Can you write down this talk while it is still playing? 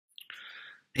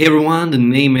Hey everyone, the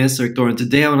name is Erik Thor and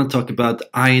today I want to talk about the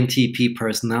INTP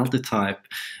personality type.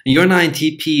 And you're an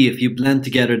INTP if you blend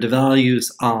together the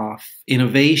values of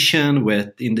innovation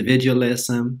with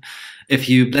individualism, if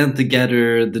you blend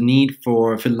together the need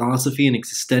for philosophy and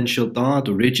existential thought,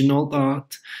 original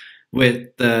thought,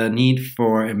 with the need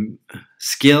for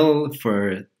skill,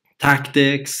 for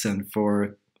tactics, and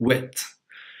for wit.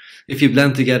 If you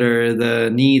blend together the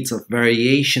needs of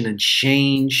variation and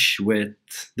change with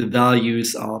the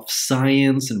values of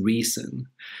science and reason,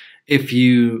 if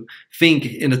you think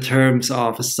in the terms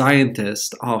of a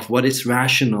scientist of what is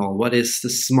rational, what is the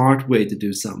smart way to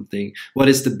do something, what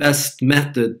is the best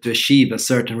method to achieve a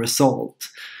certain result,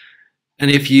 and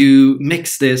if you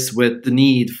mix this with the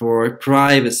need for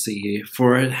privacy,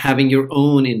 for having your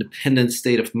own independent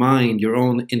state of mind, your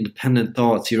own independent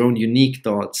thoughts, your own unique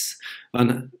thoughts,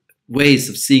 and ways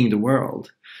of seeing the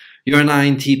world. You're an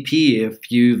INTP if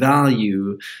you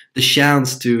value the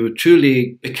chance to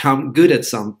truly become good at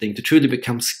something, to truly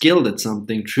become skilled at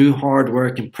something through hard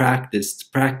work and practice,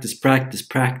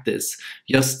 practice,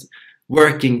 just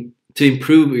working to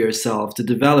improve yourself, to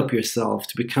develop yourself,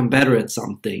 to become better at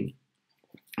something.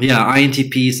 Yeah,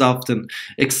 INTPs often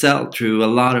excel through a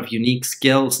lot of unique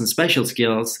skills and special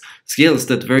skills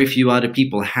that very few other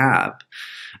people have.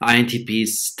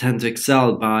 INTPs tend to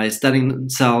excel by studying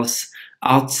themselves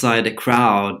outside a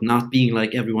crowd, not being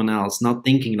like everyone else, not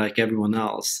thinking like everyone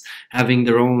else, having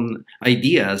their own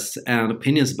ideas and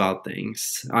opinions about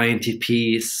things.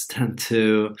 INTPs tend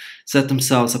to set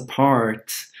themselves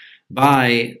apart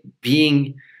by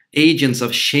being agents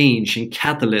of change and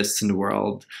catalysts in the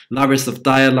world, lovers of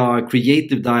dialogue,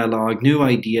 creative dialogue, new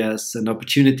ideas, and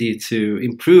opportunity to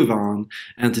improve on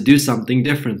and to do something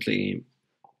differently.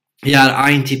 Yeah,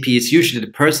 INTP is usually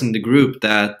the person in the group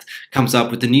that comes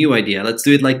up with a new idea. Let's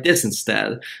do it like this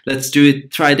instead. Let's do it,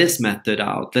 try this method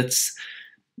out. Let's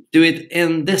do it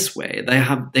in this way. They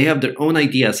have their own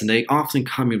ideas and they often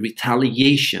come in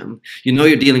retaliation. You know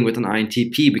you're dealing with an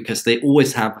INTP because they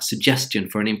always have a suggestion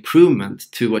for an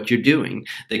improvement to what you're doing.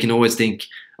 They can always think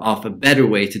of a better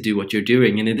way to do what you're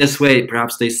doing. And in this way,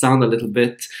 perhaps they sound a little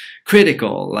bit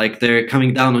critical, like they're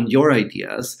coming down on your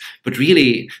ideas. But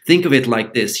really, think of it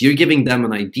like this. You're giving them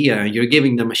an idea, you're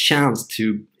giving them a chance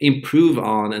to improve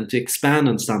on and to expand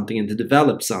on something and to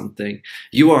develop something.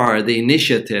 You are the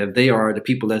initiative. They are the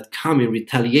people that come in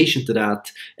retaliation to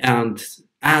that and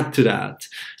add to that.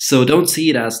 So don't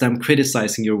see it as them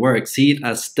criticizing your work. See it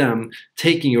as them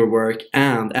taking your work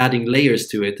and adding layers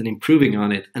to it and improving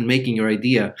on it and making your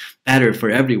idea better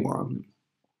for everyone.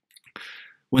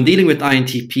 When dealing with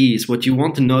INTPs, what you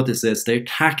want to notice is they're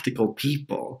tactical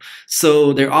people.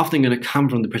 So they're often going to come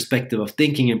from the perspective of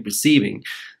thinking and perceiving.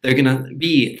 They're going to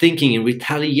be thinking in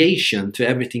retaliation to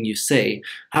everything you say.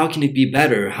 How can it be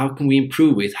better? How can we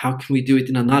improve it? How can we do it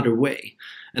in another way?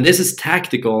 And this is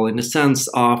tactical in the sense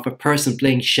of a person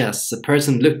playing chess, a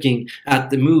person looking at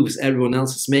the moves everyone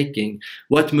else is making.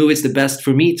 What move is the best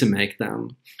for me to make then?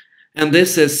 And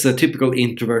this is a typical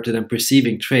introverted and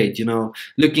perceiving trait, you know,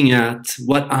 looking at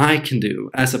what I can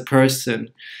do as a person.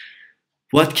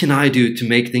 What can I do to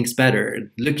make things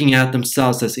better? Looking at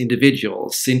themselves as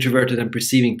individuals. Introverted and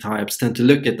perceiving types tend to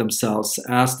look at themselves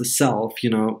as the self, you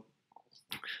know,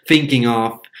 thinking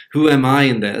of who am I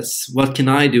in this? What can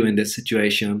I do in this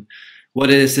situation? What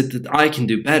is it that I can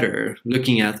do better?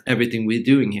 Looking at everything we're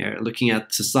doing here, looking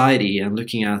at society and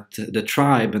looking at the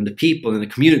tribe and the people and the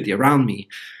community around me.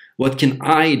 What can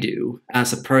I do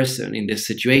as a person in this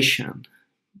situation?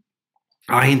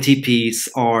 INTPs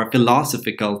are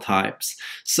philosophical types,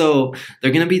 so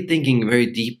they're going to be thinking very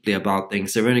deeply about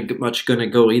things. They're very much going to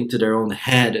go into their own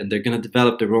head and they're going to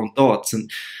develop their own thoughts. And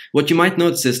what you might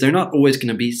notice is they're not always going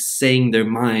to be saying their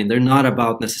mind. They're not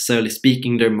about necessarily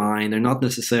speaking their mind. They're not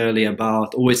necessarily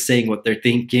about always saying what they're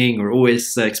thinking or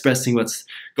always expressing what's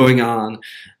going on.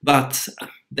 But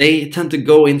they tend to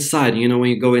go inside. You know, when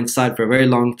you go inside for a very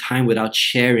long time without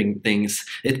sharing things,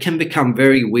 it can become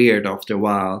very weird after a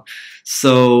while.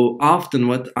 So often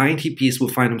what INTPs will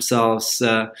find themselves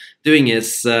doing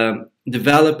is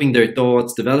developing their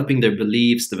thoughts, developing their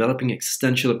beliefs, developing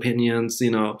existential opinions,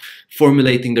 you know,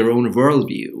 formulating their own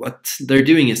worldview. What they're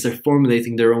doing is they're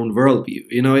formulating their own worldview.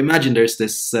 You know, imagine there's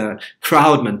this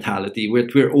crowd mentality,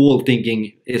 what we're all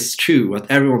thinking is true, what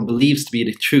everyone believes to be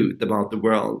the truth about the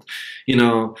world. You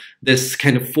know, this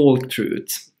kind of folk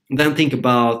truth. Then think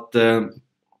about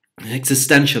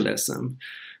existentialism.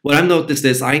 What I've noticed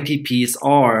is INTPs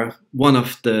are one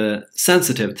of the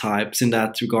sensitive types in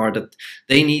that regard, that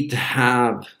they need to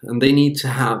have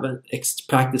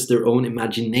practice their own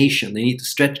imagination. They need to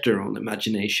stretch their own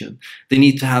imagination. They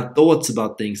need to have thoughts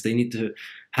about things. They need to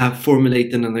have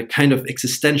formulated a kind of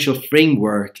existential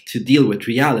framework to deal with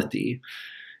reality.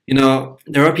 You know,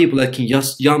 there are people that can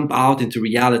just jump out into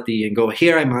reality and go,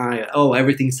 here am I, oh,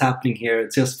 everything's happening here,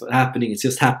 it's just happening,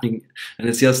 and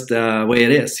it's just the way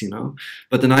it is, you know.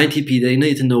 But an INTP, they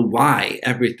need to know why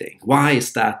everything. Why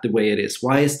is that the way it is?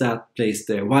 Why is that placed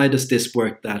there? Why does this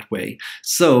work that way?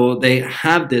 So they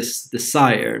have this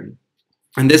desire.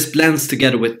 And this blends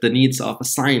together with the needs of a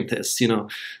scientist. You know,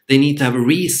 they need to have a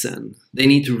reason. They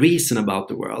need to reason about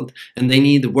the world, and they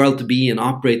need the world to be and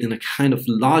operate in a kind of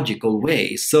logical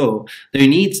way. So there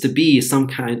needs to be some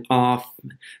kind of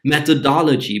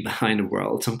methodology behind the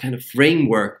world, some kind of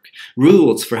framework,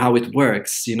 rules for how it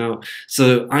works, you know.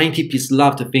 So INTPs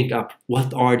love to think up,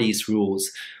 what are these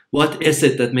rules? What is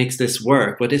it that makes this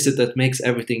work? What is it that makes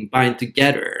everything bind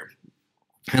together?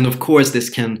 And of course, this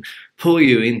can pull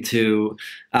you into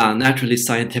naturally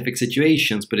scientific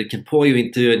situations, but it can pull you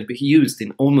into and be used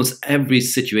in almost every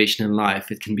situation in life.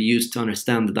 It can be used to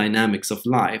understand the dynamics of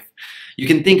life. You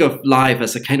can think of life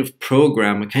as a kind of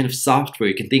program, a kind of software.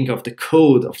 You can think of the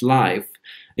code of life,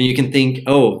 and you can think,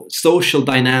 oh, social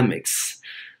dynamics.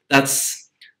 That's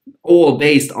all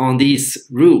based on these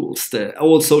rules.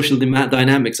 All social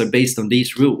dynamics are based on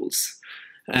these rules.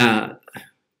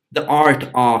 The art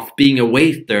of being a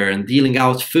waiter and dealing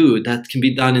out food, that can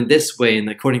be done in this way and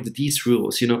according to these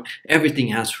rules. You know, everything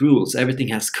has rules, everything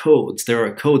has codes. There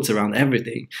are codes around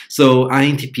everything. So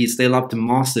INTPs, they love to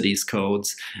master these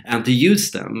codes and to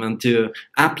use them and to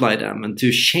apply them and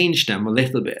to change them a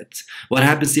little bit. What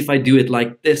happens if I do it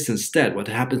like this instead? What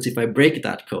happens if I break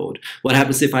that code? What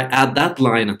happens if I add that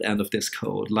line at the end of this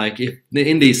code? Like if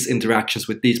in these interactions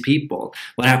with these people,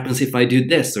 what happens if I do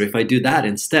this or if I do that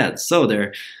instead? So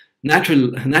they're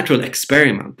natural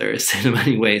experimenters in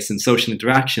many ways in social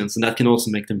interactions, and that can also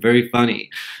make them very funny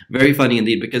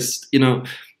indeed, because, you know,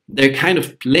 they're kind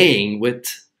of playing with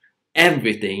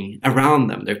everything around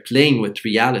them. They're playing with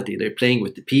reality, they're playing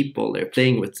with the people, they're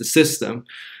playing with the system,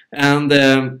 and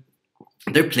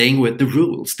they're playing with the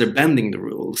rules, they're bending the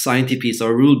rules. INTPs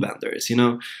are rule benders, you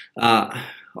know.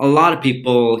 A lot of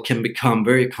people can become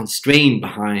very constrained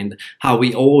behind how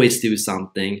we always do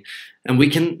something, and we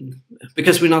can,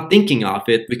 because we're not thinking of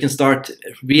it, we can start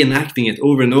reenacting it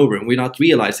over and over, and we're not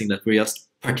realizing that we're just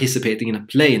participating in a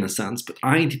play in a sense. But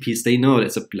INTPs, they know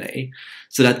it's a play,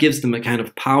 so that gives them a kind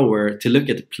of power to look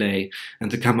at the play and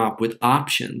to come up with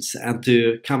options and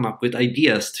to come up with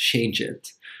ideas to change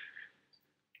it.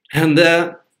 And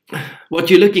what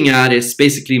you're looking at is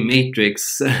basically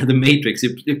Matrix, the Matrix.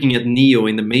 You're looking at Neo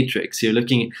in the Matrix. You're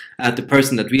looking at the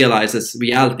person that realizes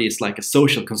reality is like a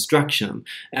social construction,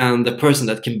 and the person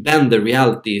that can bend the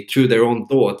reality through their own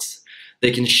thoughts.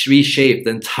 They can reshape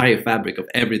the entire fabric of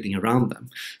everything around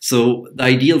them. So the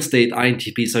ideal state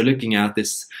INTPs are looking at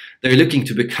is, they're looking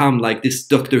to become like this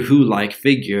Doctor Who-like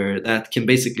figure that can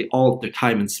basically alter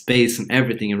time and space and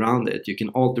everything around it. You can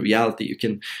alter reality, you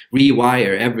can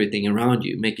rewire everything around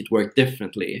you, make it work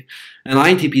differently. And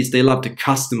INTPs, they love to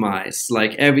customize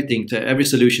like everything to every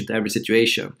solution to every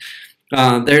situation.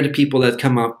 They're the people that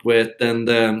come up with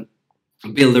and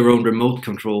build their own remote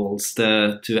controls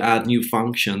to add new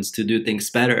functions to do things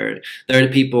better. They're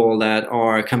the people that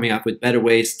are coming up with better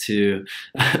ways to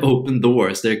open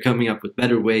doors. They're coming up with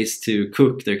better ways to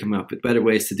cook. They're coming up with better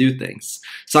ways to do things.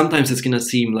 Sometimes it's going to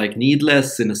seem like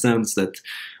needless, in a sense that,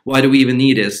 why do we even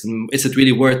need this? Is it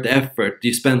really worth the effort? Do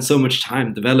you spend so much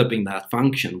time developing that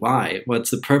function? Why? What's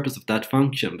the purpose of that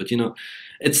function? But, you know,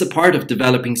 it's a part of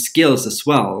developing skills as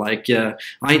well. Like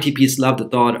INTPs love the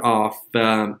thought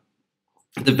of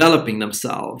developing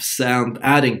themselves and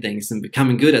adding things and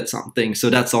becoming good at something. So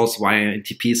that's also why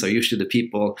INTPs are usually the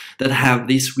people that have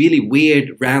these really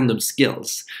weird random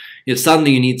skills. You know,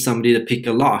 suddenly you need somebody to pick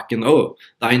a lock, and oh,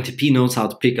 the INTP knows how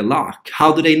to pick a lock.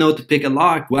 How do they know to pick a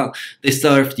lock? Well, they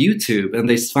surfed YouTube and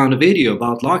they found a video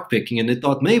about lock picking, and they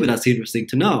thought maybe that's interesting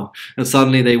to know. And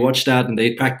suddenly they watched that and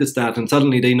they practiced that, and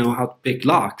suddenly they know how to pick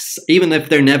locks. Even if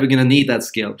they're never going to need that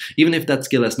skill, even if that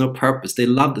skill has no purpose, they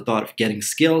love the thought of getting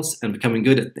skills and becoming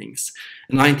good at things.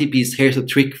 And INTPs, here's a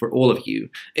trick for all of you.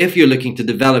 If you're looking to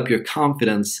develop your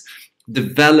confidence,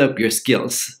 develop your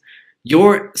skills.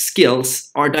 Your skills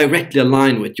are directly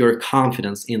aligned with your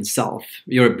confidence in self,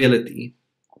 your ability.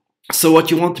 So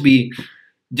what you want to be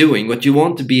doing, what you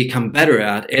want to become better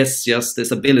at, is just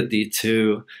this ability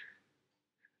to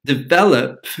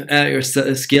develop your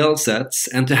skill sets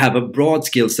and to have a broad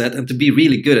skill set and to be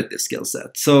really good at this skill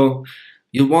set. So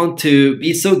you want to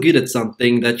be so good at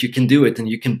something that you can do it and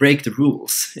you can break the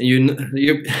rules. And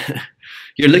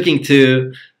you're looking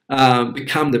to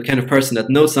become the kind of person that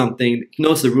knows something,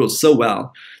 knows the rules so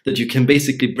well that you can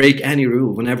basically break any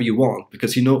rule whenever you want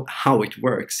because you know how it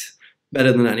works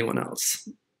better than anyone else.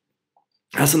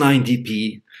 As an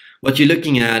INTP, what you're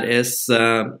looking at is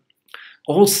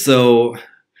also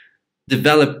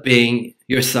developing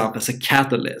yourself as a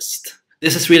catalyst.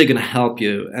 This is really going to help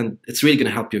you, and it's really going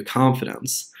to help your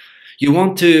confidence. You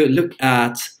want to look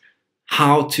at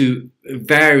how to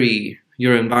vary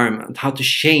your environment, how to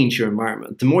change your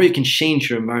environment. The more you can change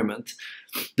your environment,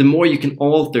 the more you can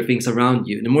alter things around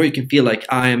you, the more you can feel like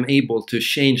I am able to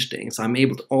change things, I'm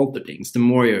able to alter things, the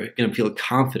more you're going to feel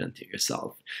confident in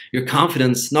yourself. Your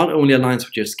confidence not only aligns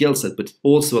with your skill set, but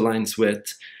also aligns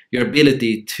with your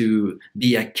ability to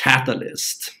be a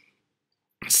catalyst.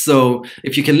 So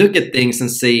if you can look at things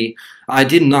and say, I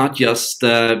did not just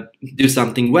do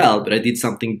something well, but I did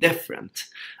something different.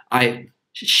 I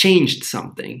changed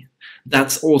something.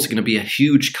 That's also going to be a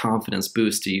huge confidence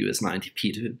boost to you as an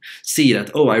INTP to see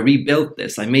that, oh, I rebuilt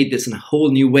this. I made this in a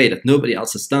whole new way that nobody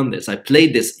else has done this. I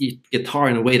played this guitar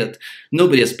in a way that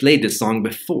nobody has played this song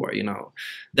before, you know.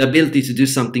 The ability to do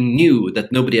something new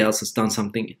that nobody else has done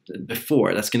something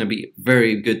before, that's going to be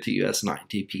very good to you as an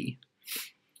INTP.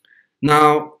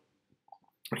 Now,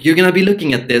 you're going to be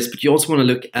looking at this, but you also want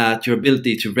to look at your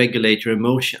ability to regulate your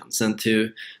emotions and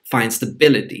to find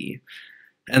stability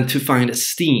and to find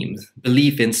esteem,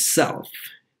 belief in self.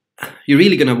 You're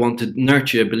really going to want to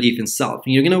nurture your belief in self.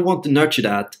 And you're going to want to nurture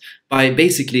that by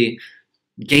basically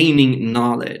gaining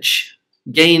knowledge.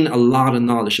 Gain a lot of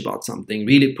knowledge about something.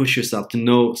 Really push yourself to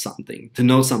know something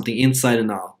inside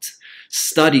and out.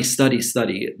 Study, study,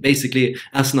 study. Basically,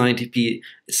 as an INTP,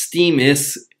 esteem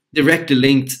is directly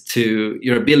linked to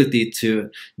your ability to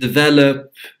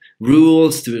develop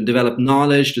rules, to develop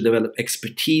knowledge, to develop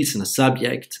expertise in a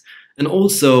subject, and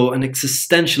also an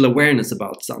existential awareness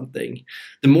about something.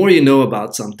 The more you know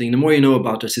about something, the more you know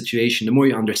about a situation, the more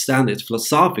you understand it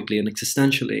philosophically and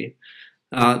existentially,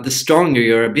 the stronger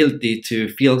your ability to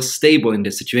feel stable in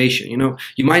this situation. You know,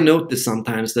 you might notice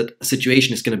sometimes that a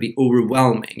situation is going to be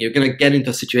overwhelming. You're going to get into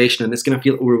a situation and it's going to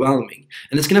feel overwhelming.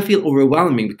 And it's going to feel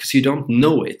overwhelming because you don't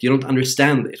know it. You don't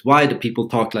understand it. Why do people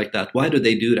talk like that? Why do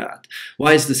they do that?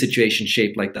 Why is the situation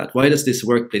shaped like that? Why does this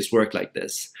workplace work like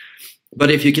this? But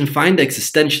if you can find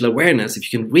existential awareness,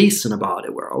 if you can reason about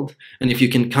the world, and if you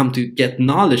can come to get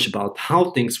knowledge about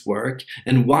how things work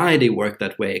and why they work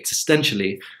that way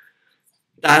existentially,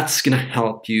 that's going to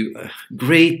help you a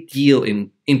great deal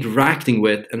in interacting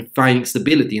with and finding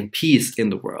stability and peace in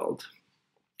the world.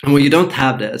 And when you don't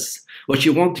have this, what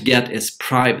you want to get is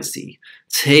privacy.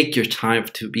 Take your time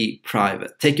to be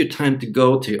private. Take your time to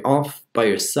go off by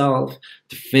yourself,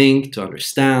 to think, to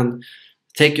understand.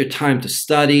 Take your time to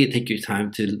study, take your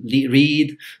time to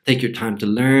read, take your time to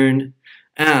learn,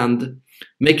 and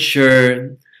make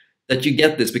sure that you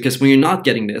get this, because when you're not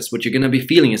getting this, what you're going to be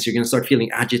feeling is you're going to start feeling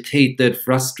agitated,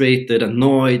 frustrated,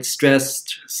 annoyed,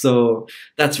 stressed. So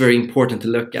that's very important to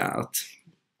look at.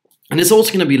 And it's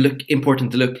also going to be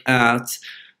important to look at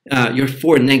your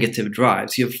 4 negative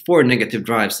drives. You have 4 negative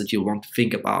drives that you want to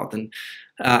think about. And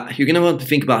you're going to want to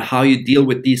think about how you deal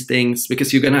with these things,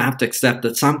 because you're going to have to accept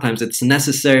that sometimes it's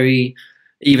necessary,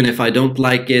 even if I don't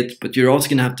like it, but you're also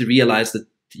going to have to realize that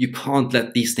you can't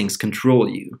let these things control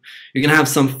you. You're going to have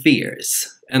some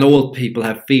fears, and all people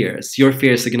have fears. Your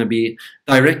fears are going to be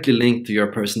directly linked to your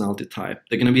personality type.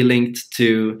 They're going to be linked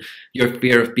to your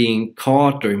fear of being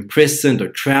caught or imprisoned or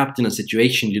trapped in a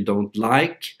situation you don't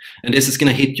like. And this is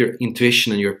going to hit your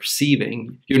intuition and your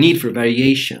perceiving, your need for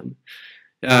variation.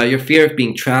 Your fear of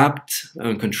being trapped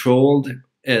and controlled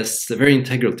is very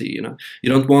integral to you. You know, you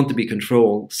don't want to be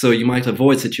controlled, so you might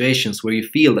avoid situations where you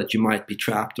feel that you might be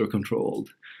trapped or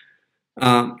controlled.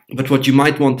 But what you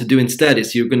might want to do instead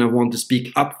is you're going to want to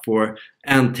speak up for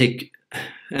and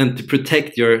to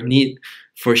protect your need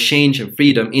for change and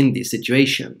freedom in these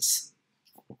situations.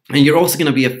 And you're also going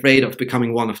to be afraid of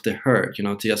becoming one of the herd, you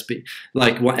know, to just be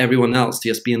like everyone else, to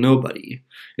just be a nobody.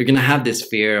 You're going to have this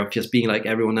fear of just being like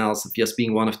everyone else, of just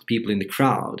being one of the people in the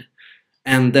crowd.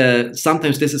 And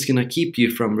sometimes this is going to keep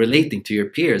you from relating to your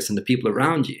peers and the people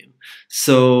around you.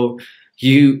 So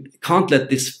you can't let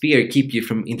this fear keep you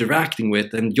from interacting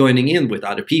with and joining in with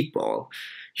other people.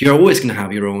 You're always going to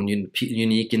have your own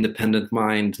unique, independent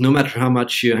mind, no matter how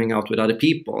much you hang out with other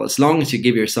people. As long as you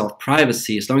give yourself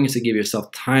privacy, as long as you give yourself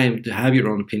time to have your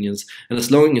own opinions, and as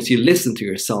long as you listen to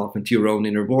yourself and to your own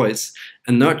inner voice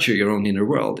and nurture your own inner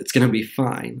world, it's going to be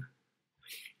fine.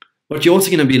 What you're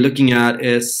also going to be looking at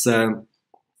is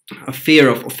a fear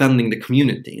of offending the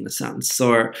community, in a sense,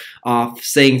 or of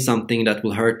saying something that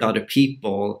will hurt other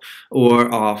people, or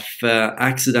of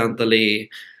accidentally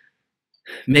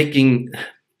making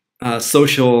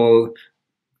social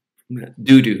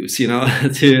doo-doos, you know,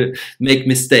 to make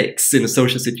mistakes in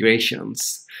social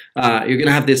situations. You're going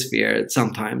to have this fear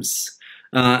sometimes.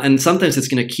 And sometimes it's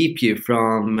going to keep you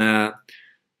from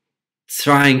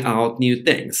trying out new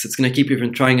things. It's going to keep you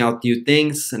from trying out new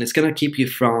things, and it's going to keep you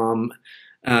from,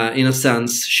 in a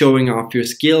sense, showing off your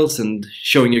skills and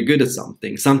showing you're good at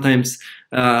something. Sometimes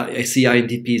I see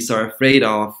INTPs are afraid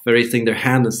of raising their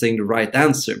hand and saying the right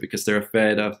answer because they're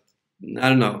afraid of, I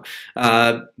don't know,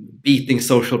 beating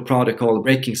social protocol,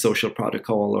 breaking social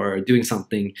protocol, or doing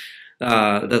something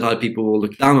that other people will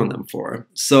look down on them for.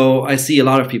 So I see a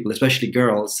lot of people, especially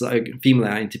girls, female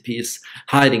INTPs,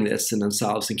 hiding this in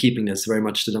themselves and keeping this very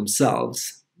much to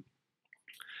themselves.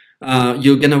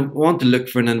 You're going to want to look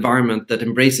for an environment that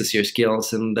embraces your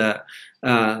skills and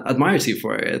admires you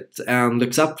for it and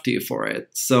looks up to you for it.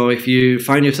 So if you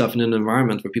find yourself in an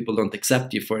environment where people don't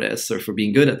accept you for this or for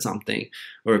being good at something,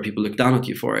 or people look down at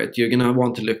you for it, you're going to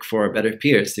want to look for better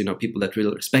peers, you know, people that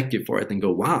really respect you for it and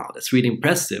go, wow, that's really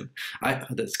impressive.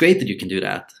 That's great that you can do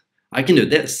that. I can do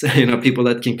this. You know, people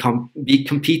that can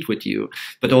compete with you,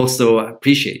 but also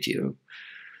appreciate you.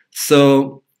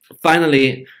 So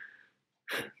finally,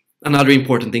 another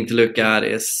important thing to look at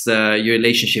is your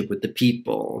relationship with the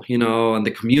people, you know, and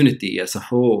the community as a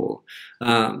whole.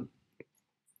 Like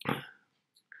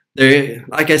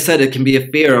I said, it can be a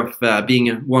fear of being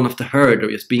one of the herd, or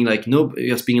just being like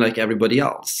just being like everybody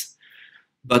else.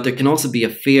 But there can also be a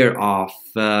fear of,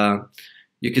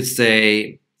 you could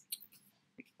say,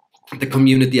 the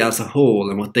community as a whole,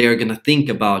 and what they are going to think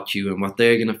about you, and what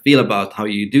they're going to feel about how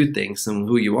you do things and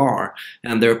who you are,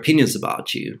 and their opinions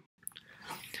about you.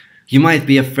 You might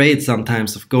be afraid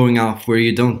sometimes of going off where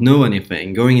you don't know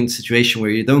anything, going into a situation where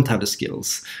you don't have the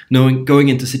skills, going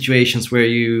into situations where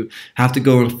you have to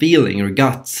go on feeling or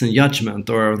guts and judgment,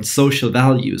 or on social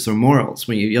values or morals,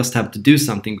 when you just have to do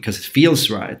something because it feels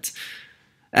right.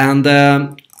 And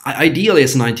ideally,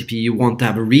 as an INTP, you want to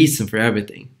have a reason for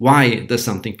everything. Why does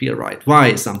something feel right? Why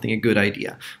is something a good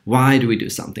idea? Why do we do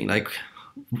something? Like,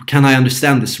 can I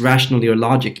understand this rationally or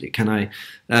logically? Can I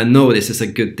know this is a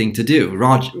good thing to do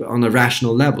on a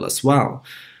rational level as well?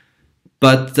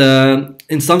 But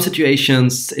in some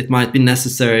situations, it might be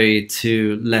necessary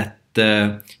to let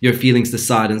your feelings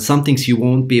decide, and some things you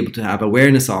won't be able to have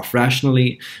awareness of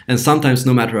rationally, and sometimes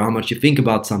no matter how much you think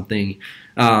about something,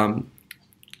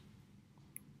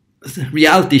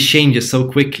 reality changes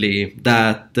so quickly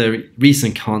that the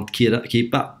reason can't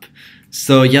keep up.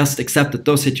 So just accept that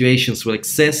those situations will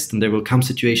exist, and there will come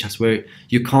situations where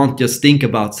you can't just think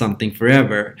about something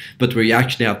forever, but where you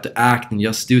actually have to act and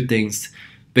just do things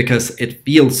because it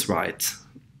feels right.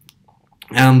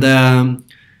 And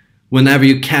whenever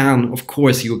you can, of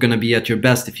course, you're going to be at your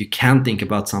best if you can think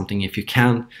about something, if you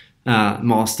can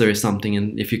master something,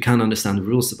 and if you can understand the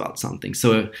rules about something.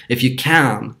 So if you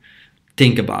can,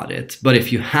 think about it. But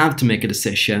if you have to make a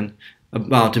decision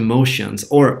about emotions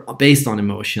or based on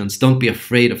emotions, don't be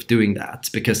afraid of doing that,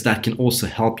 because that can also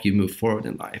help you move forward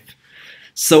in life.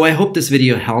 So I hope this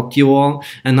video helped you all,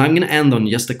 and I'm going to end on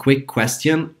just a quick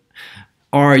question.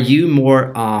 Are you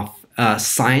more of a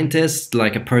scientist,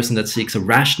 like a person that seeks a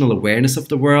rational awareness of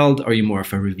the world? Are you more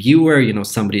of a reviewer, you know,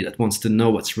 somebody that wants to know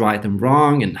what's right and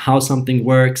wrong and how something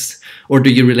works? Or do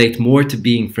you relate more to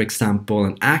being, for example,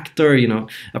 an actor, you know,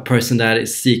 a person that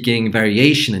is seeking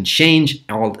variation and change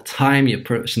all the time, a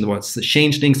person that wants to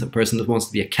change things, a person that wants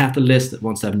to be a catalyst, that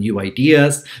wants to have new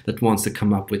ideas, that wants to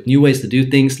come up with new ways to do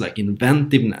things, like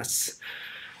inventiveness?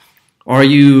 Are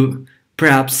you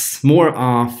perhaps more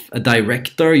of a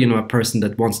director, you know, a person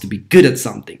that wants to be good at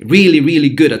something, really, really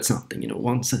good at something, you know,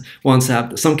 wants to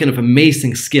have some kind of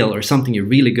amazing skill or something you're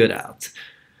really good at?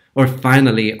 Or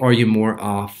finally, are you more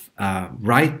of a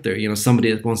writer, you know,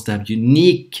 somebody that wants to have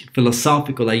unique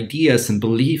philosophical ideas and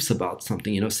beliefs about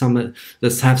something, you know, someone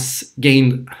that has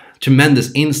gained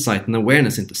tremendous insight and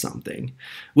awareness into something?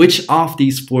 Which of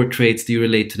these four traits do you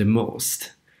relate to the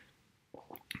most?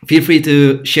 Feel free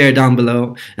to share down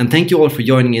below, and thank you all for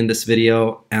joining in this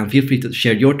video, and feel free to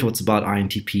share your thoughts about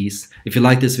INTPs. If you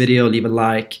like this video, leave a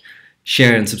like,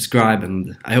 share and subscribe,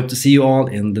 and I hope to see you all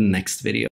in the next video.